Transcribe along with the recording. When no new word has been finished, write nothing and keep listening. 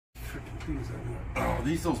things I got. Oh,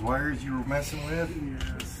 these those wires you were messing with?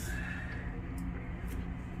 Yes.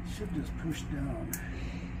 Should just push down.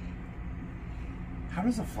 How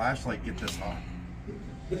does a flashlight get this hot?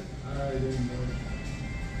 I didn't know.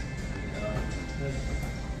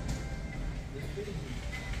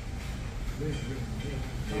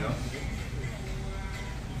 Yeah.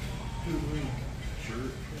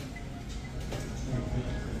 Sure.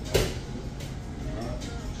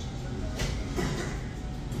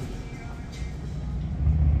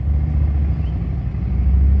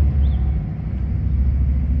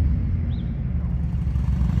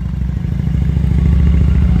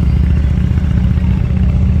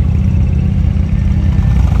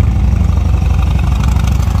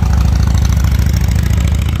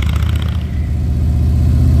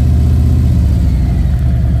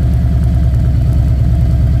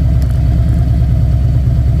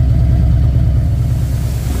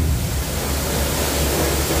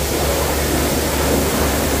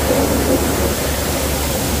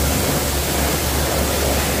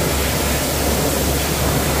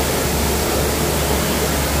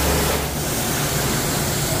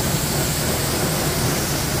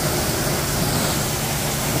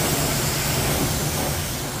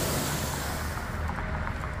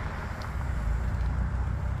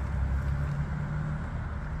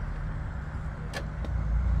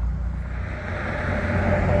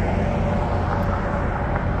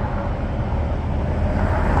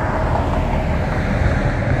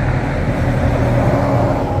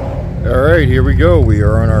 Alright, here we go. We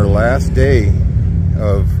are on our last day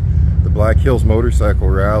of the Black Hills Motorcycle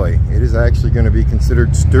Rally. It is actually going to be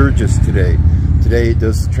considered Sturgis today. Today it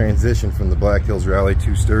does transition from the Black Hills Rally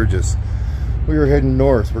to Sturgis. We are heading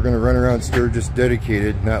north. We're going to run around Sturgis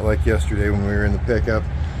dedicated, not like yesterday when we were in the pickup.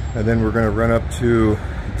 And then we're going to run up to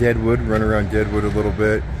Deadwood, run around Deadwood a little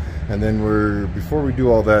bit. And then before we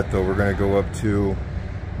do all that though, we're going to go up to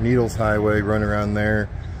Needles Highway, run around there,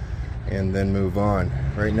 and then move on.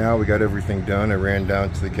 Right now we got everything done. I ran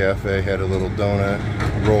down to the cafe, had a little donut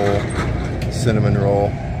roll, cinnamon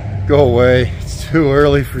roll. Go away, it's too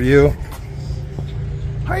early for you.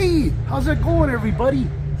 Hey, how's it going, everybody?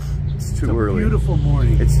 It's too early. Beautiful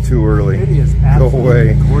morning. It's too early. It is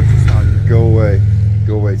absolutely gorgeous out here. Go away.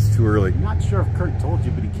 Go away, it's too early. I'm not sure if Kurt told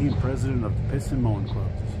you, but he became president of the Piston Mowing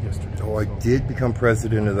Club yesterday. Oh, I did become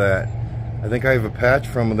president of that. I think I have a patch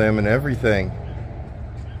from them and everything.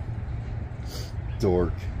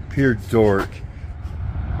 Dork. Pure dork.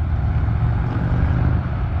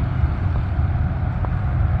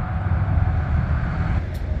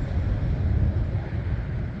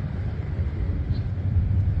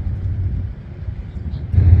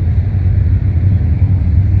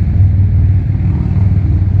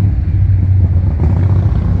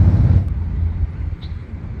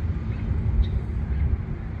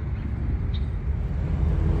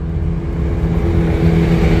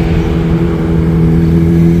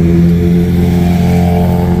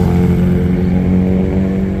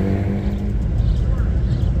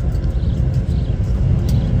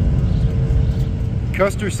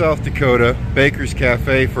 Custer, South Dakota, Baker's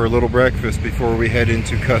Cafe for a little breakfast before we head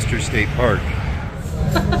into Custer State Park.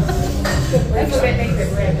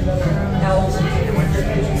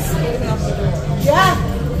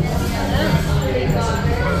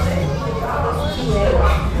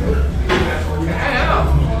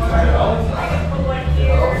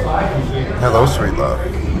 Hello, sweet love.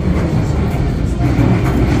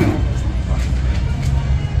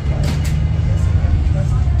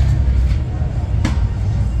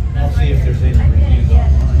 If there's any reviews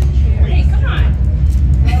online. Hey, come on.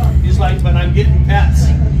 He's like, but I'm getting pets.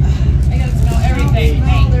 I gotta know everything. Hey,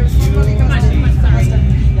 come on, sorry.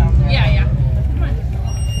 Yeah. Come on.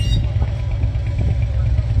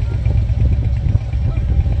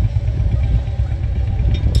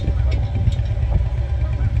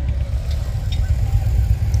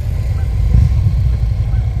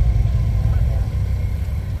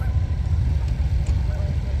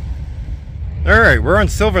 Alright, we're on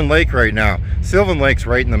Sylvan Lake right now. Sylvan Lake's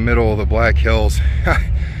right in the middle of the Black Hills.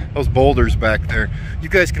 Those boulders back there. You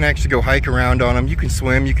guys can actually go hike around on them. You can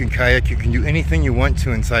swim, you can kayak, you can do anything you want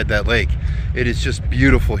to inside that lake. It is just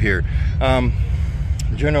beautiful here.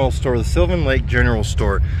 General store, the Sylvan Lake General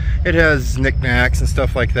Store. It has knickknacks and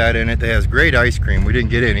stuff like that in it. It has great ice cream. We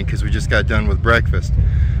didn't get any because we just got done with breakfast.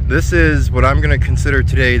 This is what I'm going to consider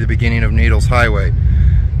today the beginning of Needles Highway.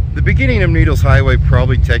 The beginning of Needles Highway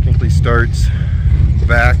probably technically starts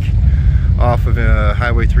back off of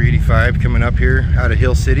Highway 385 coming up here out of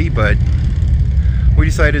Hill City, but we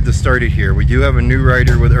decided to start it here. We do have a new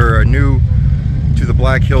rider with, or a new to the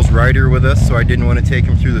Black Hills Rider with us, so I didn't want to take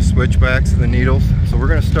him through the switchbacks of the needles. So we're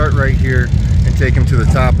going to start right here and take him to the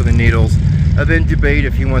top of the needles, and then debate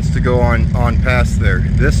if he wants to go on past there.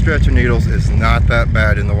 This stretch of needles is not that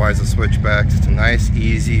bad in the Wisa switchbacks. It's a nice,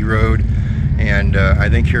 easy road, and I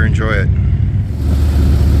think he'll enjoy it.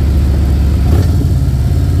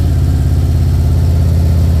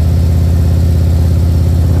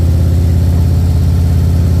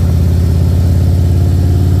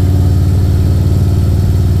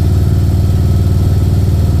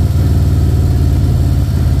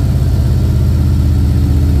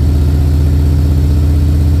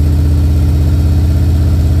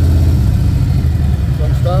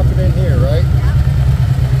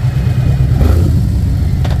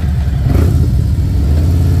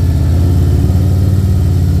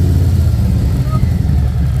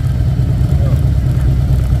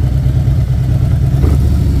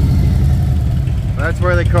 That's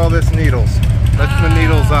where they call this needles. That's the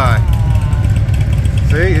needle's eye.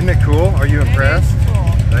 See, isn't it cool? Are you impressed? It is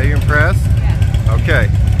cool. Are you impressed? Yes. Okay.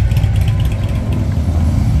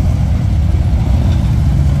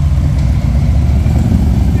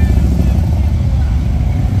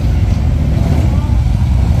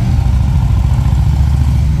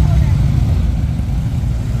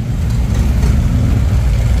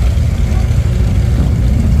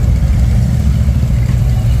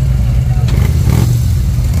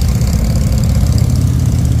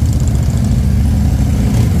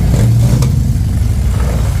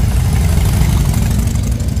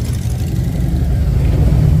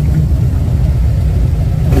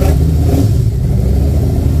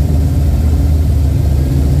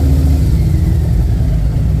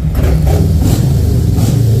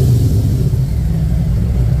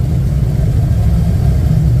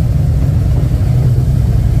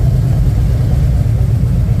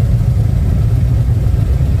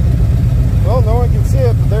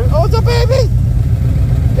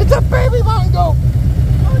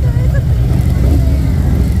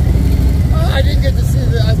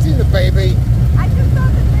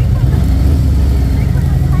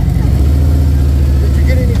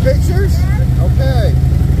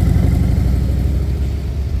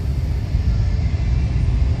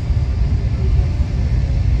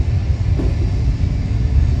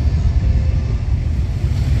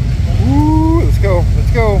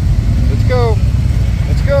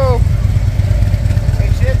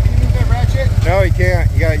 No, you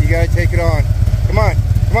can't. You gotta take it on. Come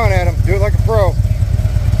on, Adam. Do it like a pro.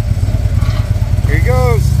 Here he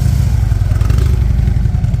goes.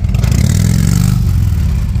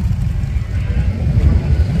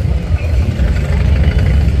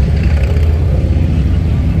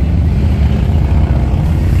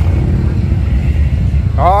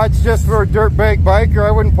 Oh, it's just for a dirtbag biker.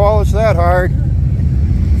 I wouldn't polish that hard.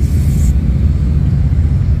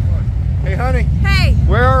 Hey, honey. Hey.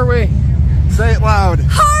 Where are we? Say it loud.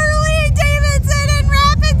 Harley Davidson in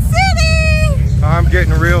Rapid City. I'm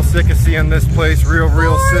getting real sick of seeing this place. Real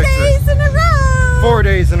sick. 4 days in a row. 4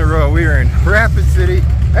 days in a row. We are in Rapid City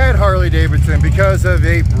at Harley Davidson because of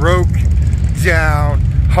a broke down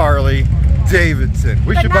Harley Davidson.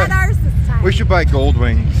 But not ours this time. We should buy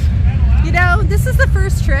Goldwings. You know, this is the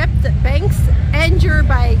first trip that Banks and your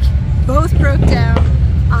bike both broke down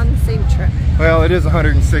on the same trip. Well, it is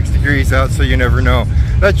 106 degrees out, so you never know.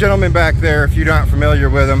 That gentleman back there, if you're not familiar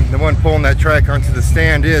with him, the one pulling that track onto the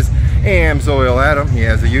stand is AM's Oil Adam. He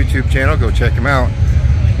has a YouTube channel. Go check him out.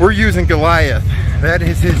 We're using Goliath. That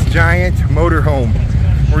is his giant motorhome.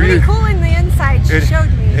 Pretty cool in the inside, she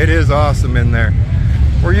showed me. It is awesome in there.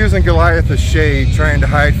 We're using Goliath as shade, trying to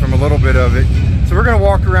hide from a little bit of it. So we're gonna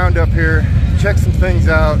walk around up here, check some things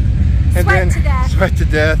out, and sweat to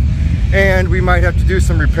death. And we might have to do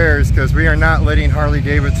some repairs because we are not letting Harley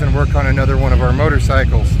Davidson work on another one of our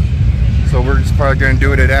motorcycles. So we're just probably gonna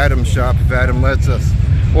do it at Adam's shop if Adam lets us.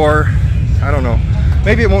 Or, I don't know,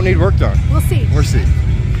 maybe it won't need work done. We'll see. We'll see.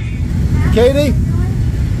 Katie?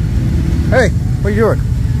 Hey, what are you doing?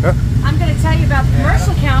 Huh? I'm going to tell you about the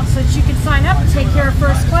commercial account so that you can sign up and take care of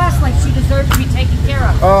first class like she deserves to be taken care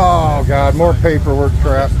of. Oh God, more paperwork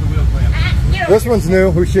crap. This one's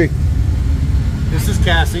new. Who's she? This is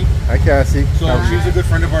Cassie. Hi, Cassie. So she's a good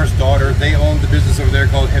friend of ours' daughter. They own the business over there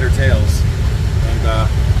called Head or Tails. And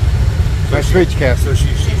nice to meet you, Cassie. So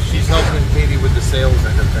she's helping Katie with the sales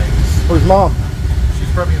end of things. Where's Mom? She's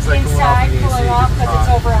probably inside Inside, cooling off because it's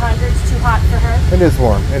over 100. It's too hot for her. It is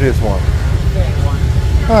warm. It is warm.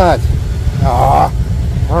 Hot. Ah.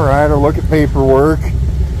 All right. I'll look at paperwork.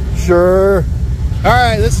 Sure. All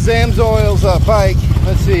right. This is Am's Oil's bike.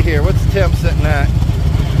 Let's see here. What's the temp sitting at?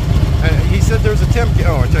 He said there's a temp.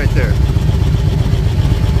 Oh, it's right there.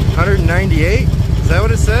 198. that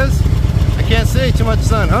what it says? I can't say, too much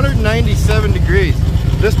sun. 197 degrees.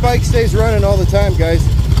 This bike stays running all the time, guys.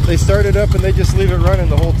 They start it up and they just leave it running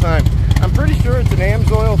the whole time. I'm pretty sure it's an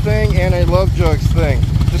AMSOIL thing and a Love Jugs thing,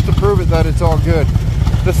 just to prove it that it's all good.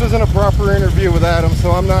 This isn't a proper interview with Adam,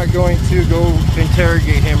 so I'm not going to go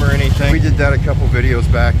interrogate him or anything. We did that a couple videos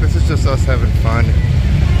back. This is just us having fun.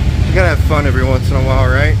 You gotta have fun every once in a while,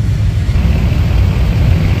 right?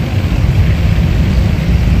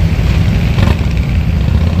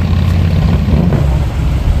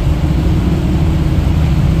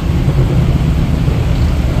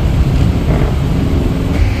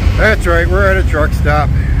 That's right, we're at a truck stop.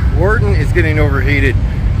 Wharton is getting overheated.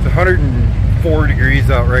 It's 104 degrees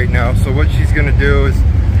out right now, so what she's gonna do is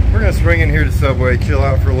we're gonna swing in here to Subway, chill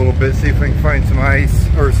out for a little bit, see if we can find some ice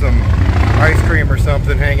or some ice cream or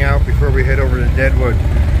something, hang out before we head over to Deadwood.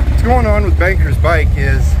 What's going on with Banker's bike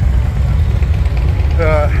is,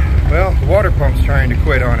 well, the water pump's trying to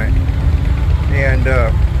quit on it. And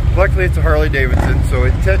luckily it's a Harley Davidson, so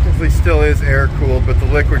it technically still is air cooled, but the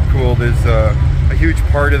liquid cooled is a huge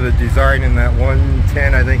part of the design in that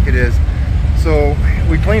 110, I think it is. So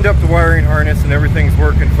we cleaned up the wiring harness and everything's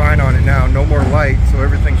working fine on it now. No more light, so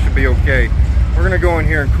everything should be okay. We're gonna go in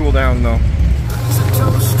here and cool down though.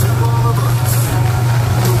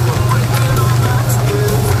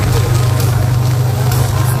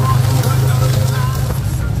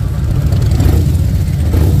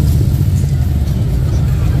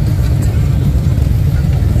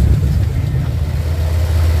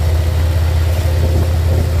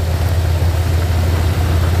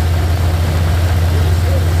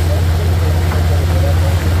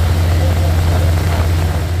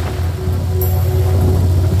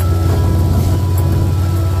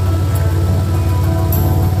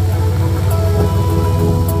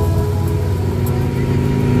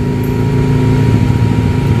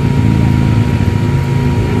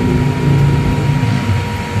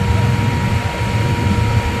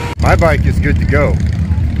 My bike is good to go.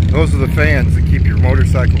 Those are the fans that keep your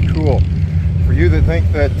motorcycle cool. For you that think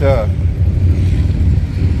that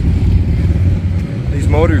these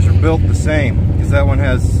motors are built the same, because that one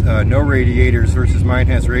has no radiators versus mine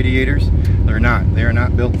has radiators, they're not. They are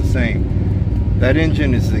not built the same. That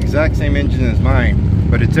engine is the exact same engine as mine,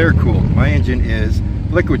 but it's air cooled. My engine is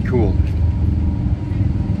liquid cooled.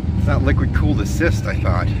 It's not liquid cooled assist, I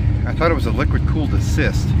thought. I thought it was a liquid cooled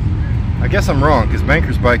assist. I guess I'm wrong, because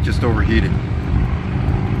Banker's bike just overheated.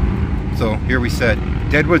 So here we said,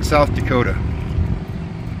 Deadwood, South Dakota.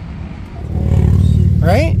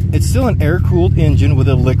 Right? It's still an air-cooled engine with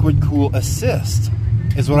a liquid cool assist,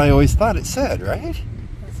 is what I always thought it said, right?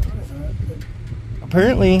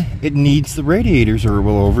 Apparently, it needs the radiators or it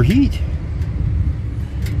will overheat.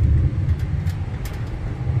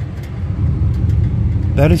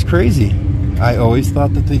 That is crazy. I always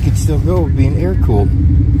thought that they could still go being air-cooled.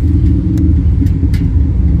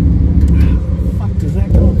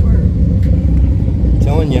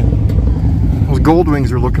 Telling you, those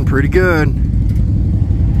Goldwings are looking pretty good.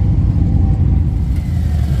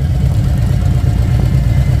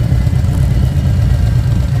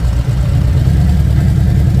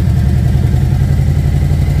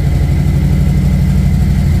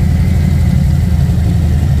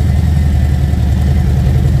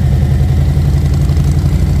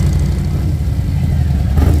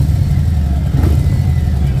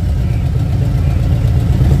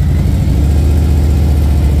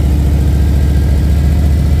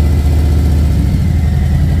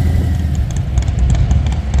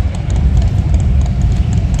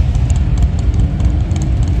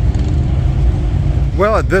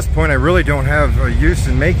 Well, at this point I really don't have a use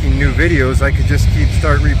in making new videos. I could just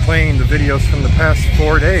start replaying the videos from the past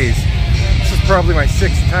 4 days. This is probably my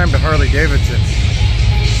 6th time to Harley Davidson.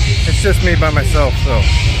 It's just me by myself, so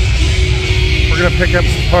we're gonna pick up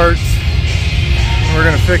some parts and we're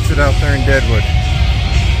gonna fix it out there in Deadwood.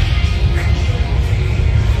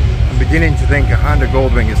 I'm beginning to think a Honda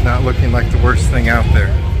Goldwing is not looking like the worst thing out there.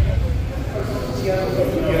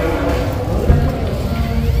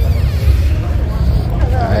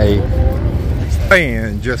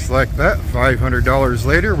 And just like that, $500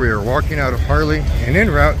 later, we are walking out of Harley and en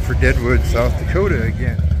route for Deadwood, South Dakota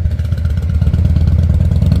again.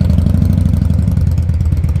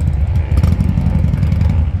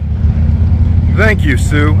 Thank you,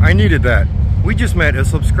 Sue. I needed that. We just met a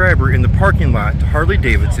subscriber in the parking lot to Harley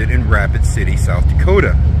Davidson in Rapid City, South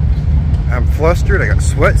Dakota. I'm flustered. I got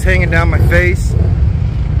sweats hanging down my face.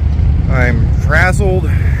 I'm frazzled.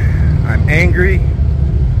 I'm angry.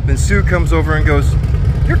 Then Sue comes over and goes,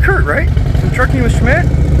 "You're Kurt, right? From Trucking with Schmidt?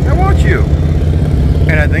 I want you."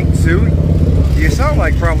 And I think, Sue, You sound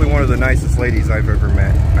like probably one of the nicest ladies I've ever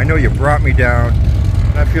met. I know you brought me down,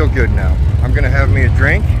 and I feel good now. I'm gonna have me a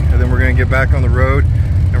drink, and then we're gonna get back on the road,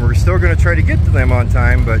 and we're still gonna try to get to them on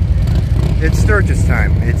time, but it's Sturgis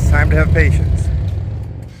time. It's time to have patience.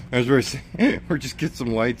 As we're saying, we're just get some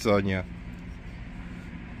lights on you.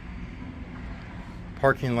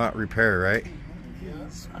 Parking lot repair, right?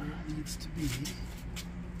 Yes, where it needs to be.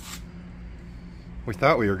 We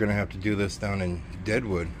thought we were gonna have to do this down in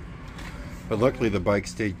Deadwood, but luckily the bike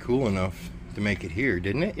stayed cool enough to make it here,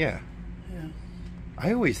 didn't it? Yeah. Yeah.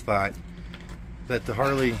 I always thought that the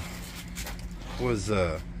Harley was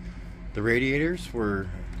the radiators were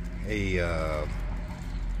a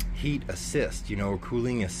heat assist, you know, a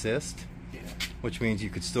cooling assist, Yeah. which means you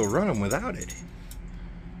could still run them without it.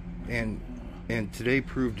 And today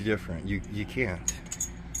proved different. You can't.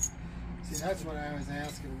 See, that's what I was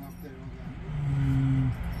asking him up there.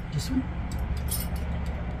 This one?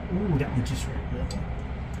 Ooh, that one just right. That one.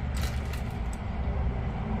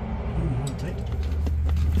 Hold tight.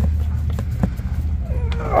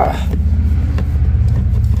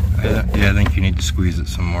 Yeah, I think you need to squeeze it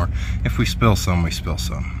some more. If we spill some, we spill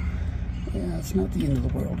some. Yeah, it's not the end of the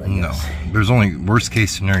world, I No, guess. there's only, worst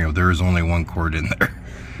case scenario, there is only one cord in there.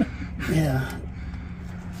 Yeah.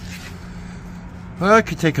 Well, it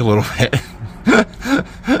could take a little bit.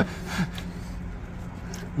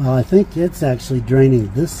 Well, I think it's actually draining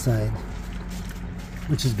this side,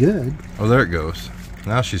 which is good. Oh, there it goes.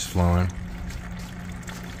 Now she's flowing.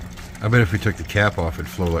 I bet if we took the cap off, it'd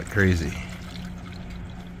flow like crazy.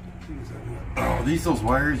 Oh, these those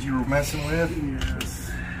wires you were messing with? Yes.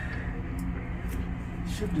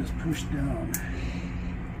 Should just push down.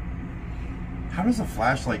 How does a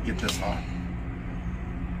flashlight get this hot?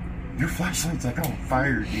 Your flashlight's like on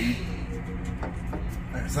fire, dude.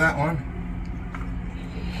 There's that one.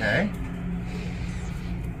 Okay.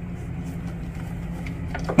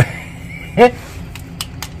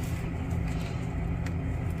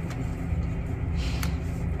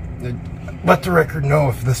 Let the record know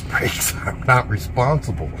if this breaks. I'm not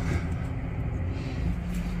responsible.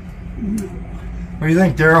 What do you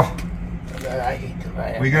think, Daryl? I hate to buy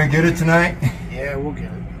it. We gonna get it tonight? Yeah, we'll get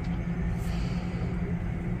it.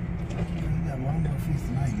 You got one more faith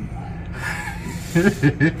than I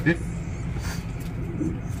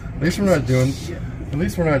do. At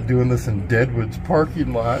least we're not doing this in Deadwood's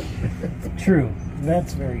parking lot. True.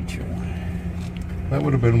 That's very true. That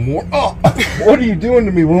would have been more. Oh, what are you doing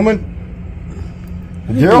to me, woman? I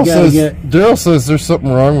think we gotta get- Daryl says there's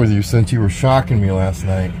something wrong with you since you were shocking me last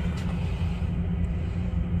night.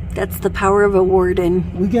 That's the power of a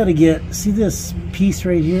warden. We got to get, see this piece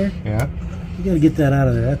right here? Yeah. We got to get that out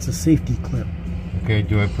of there. That's a safety clip. Okay.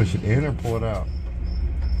 Do I push it in or pull it out?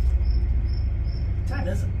 What time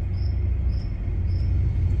is it?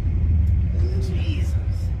 Jesus.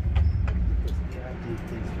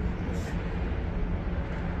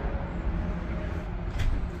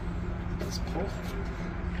 This pull.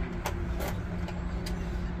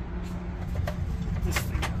 This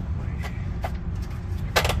thing out of the way.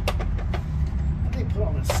 They put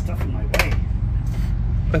all this stuff in my way.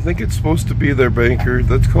 I think it's supposed to be their banker.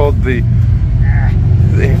 That's called the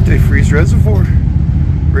antifreeze reservoir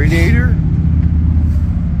radiator.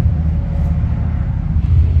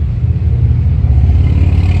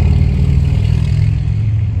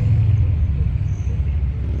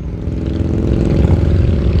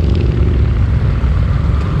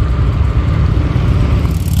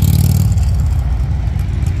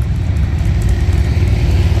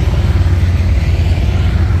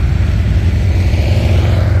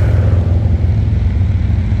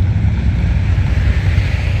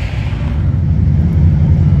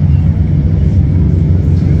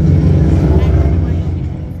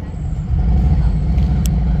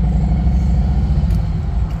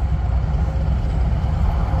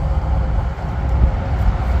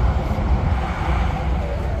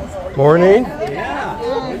 Morning.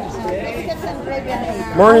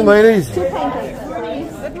 Morning, ladies. Good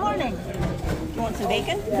morning. You want some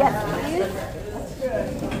bacon? Yes,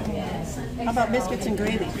 please. How about biscuits and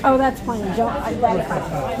gravy? Oh, that's fine. That's fine.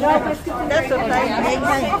 No biscuits and That's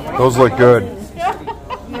okay. Those look good. You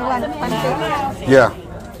want pancakes? Yeah.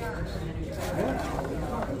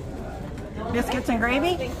 Biscuits and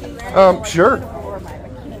gravy? Sure.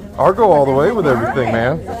 I'll go all the way with everything,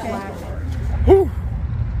 man. Whew.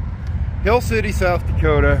 Hill City, South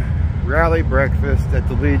Dakota, rally breakfast at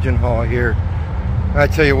the Legion Hall here. I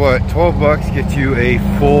tell you what, 12 bucks gets you a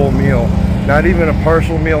full meal. Not even a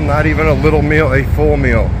partial meal, not even a little meal, a full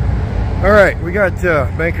meal. All right, we got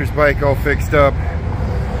Banker's bike all fixed up.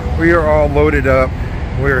 We are all loaded up.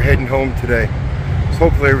 We are heading home today.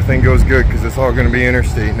 hopefully everything goes good because it's all going to be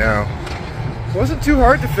interstate now. It wasn't too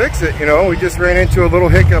hard to fix it, you know. We just ran into a little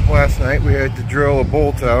hiccup last night. We had to drill a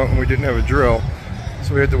bolt out and we didn't have a drill,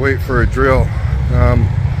 so we had to wait for a drill.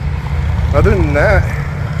 Other than that,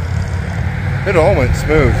 it all went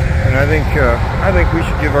smooth, and I think we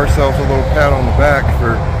should give ourselves a little pat on the back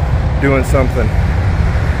for doing something.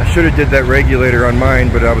 I should have did that regulator on mine,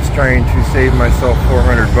 but I was trying to save myself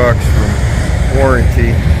 $400 from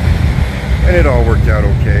warranty, and it all worked out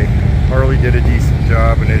okay. Harley did a decent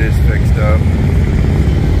job, and it is fixed up.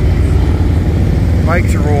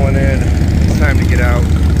 Bikes are rolling in. It's time to get out.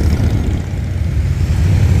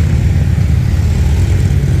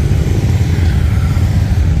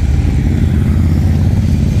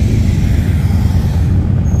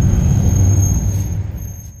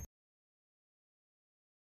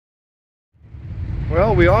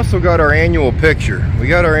 Well, we also got our annual picture. We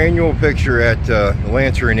got our annual picture at the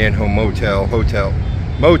Lantern Inn Motel,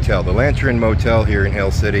 the Lantern Motel here in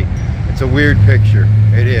Hill City. It's a weird picture.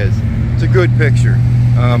 It is. It's a good picture.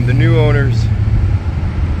 The new owners,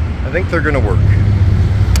 I think they're going to work.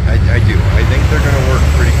 I do. I think they're going to work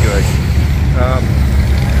pretty good.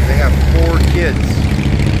 They have 4 kids,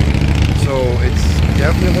 so it's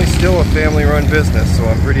definitely still a family-run business. So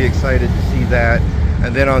I'm pretty excited to see that.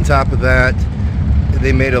 And then on top of that,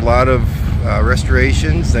 they made a lot of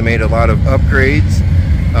restorations. They made a lot of upgrades.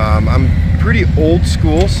 I'm pretty old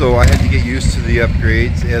school, so I had to get used to the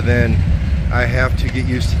upgrades, and then I have to get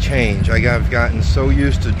used to change. I've gotten so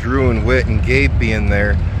used to Drew and Whit and Gabe being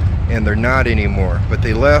there, and they're not anymore. But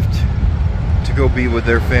they left to go be with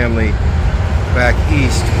their family back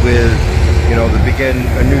east with, you know, to begin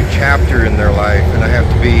a new chapter in their life, and I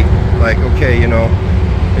have to be like, okay, you know,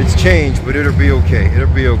 it's changed, but it'll be okay.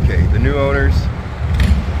 It'll be okay. The new owners,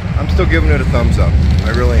 I'm still giving it a thumbs up.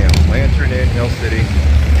 I really am. Lantern Inn, Hill City.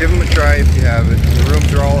 Give them a try if you haven't. The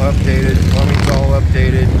rooms are all updated. The plumbing's all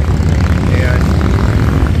updated.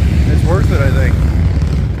 And it's worth it, I think.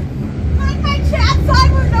 On my chat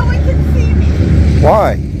side where no one can see me.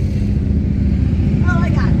 Why? Oh, I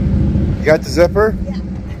got it. You got the zipper? Yeah.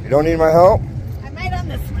 You don't need my help? I might on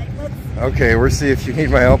this leg. Let's see. Okay, we'll see if you need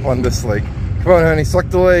my help on this leg. Come on, honey. Suck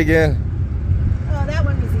the leg in. Oh, that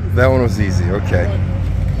one was easy. That one was easy. Okay.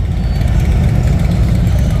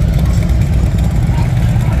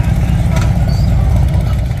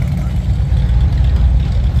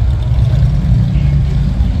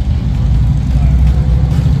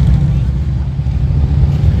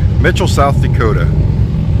 Mitchell, South Dakota.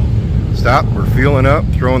 Stop, we're fueling up,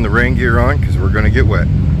 throwing the rain gear on because we're going to get wet.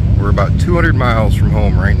 We're about 200 miles from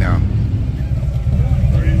home right now.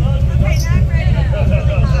 Okay, now I'm ready.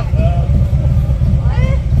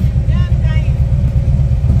 What? Yeah, I'm dying.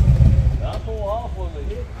 I'll pull off when they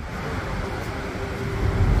hit.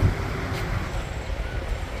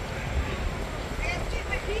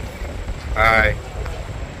 Hi.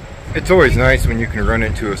 It's always nice when you can run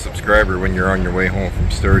into a subscriber when you're on your way home from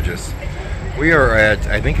Sturgis. We are at,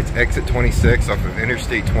 I think it's exit 26 off of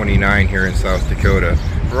Interstate 29 here in South Dakota.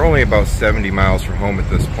 We're only about 70 miles from home at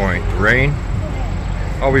this point. The rain,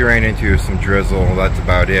 all we ran into is some drizzle, that's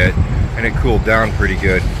about it. And it cooled down pretty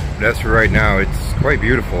good. But as for right now, it's quite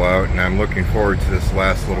beautiful out, and I'm looking forward to this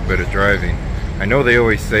last little bit of driving. I know they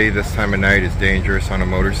always say this time of night is dangerous on a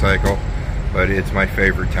motorcycle, but it's my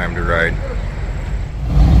favorite time to ride.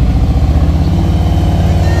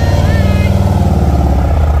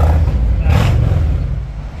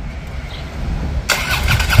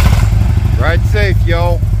 Ride safe,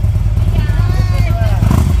 yo.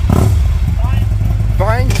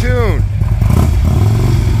 Fine tuned.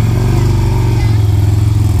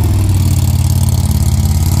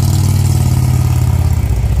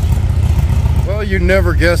 Well, you'd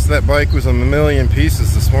never guess that bike was a million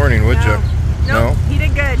pieces this morning, would you? No, he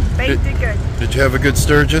did good. Bake did good. Did you have a good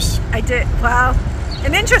Sturgis? I did. Wow.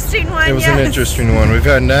 An interesting one, It was an interesting one. We've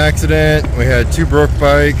had an accident. We had 2 broke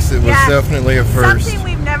bikes. It was definitely a first. Something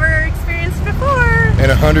we've never experienced before. And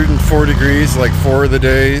 104 degrees like 4 of the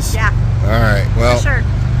days. Yeah. All right. Well, for sure.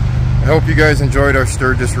 I hope you guys enjoyed our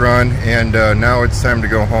Sturgis run, and now it's time to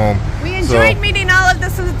go home. We enjoyed meeting all of the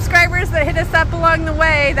subscribers that hit us up along the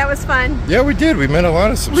way. That was fun. Yeah, we did. We met a lot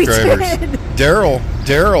of subscribers. We did.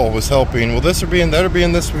 Daryl was helping. Well, that'll be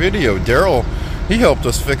in this video. Daryl, he helped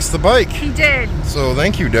us fix the bike. He did. So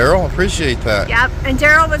thank you, Daryl. Appreciate that. Yep. And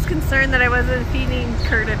Daryl was concerned that I wasn't feeding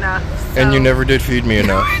Kurt enough. So. And you never did feed me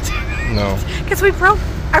enough. No. Because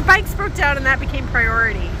our bikes broke down, and that became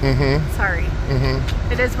priority. Sorry.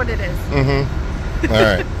 It is what it is. All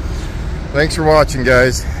right. Thanks for watching,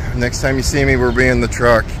 guys. Next time you see me, we'll be in the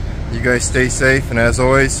truck. You guys stay safe, and as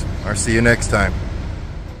always, I'll see you next time.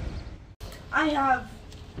 I have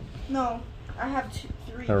No, I have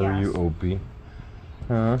 3 How are gas. you, Opie?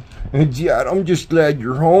 Huh? And Dad, I'm just glad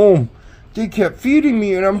you're home. They kept feeding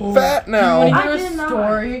me and I'm fat now. I I did did not.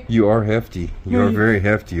 story. You are hefty. You are very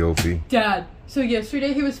hefty, Opie. Dad. So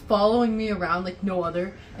yesterday he was following me around like no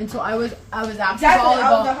other, and so I was after Exactly, I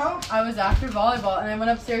was at volleyball. home. I was after volleyball, and I went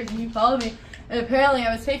upstairs and he followed me. And apparently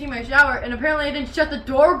I was taking my shower, and apparently I didn't shut the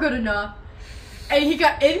door good enough, and he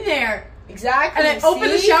got in there. Exactly. And I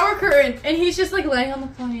opened the shower curtain, and he's just like laying on the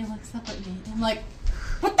floor, and he looks up at me. I'm like,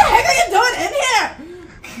 What the heck are you doing in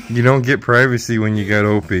here? You don't get privacy when you got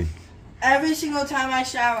Opie. Every single time I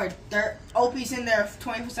showered, Opie's in there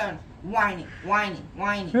 24/7, whining.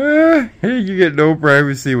 Hey, you get no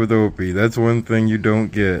privacy with Opie. That's one thing you don't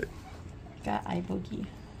get. got eye boogie.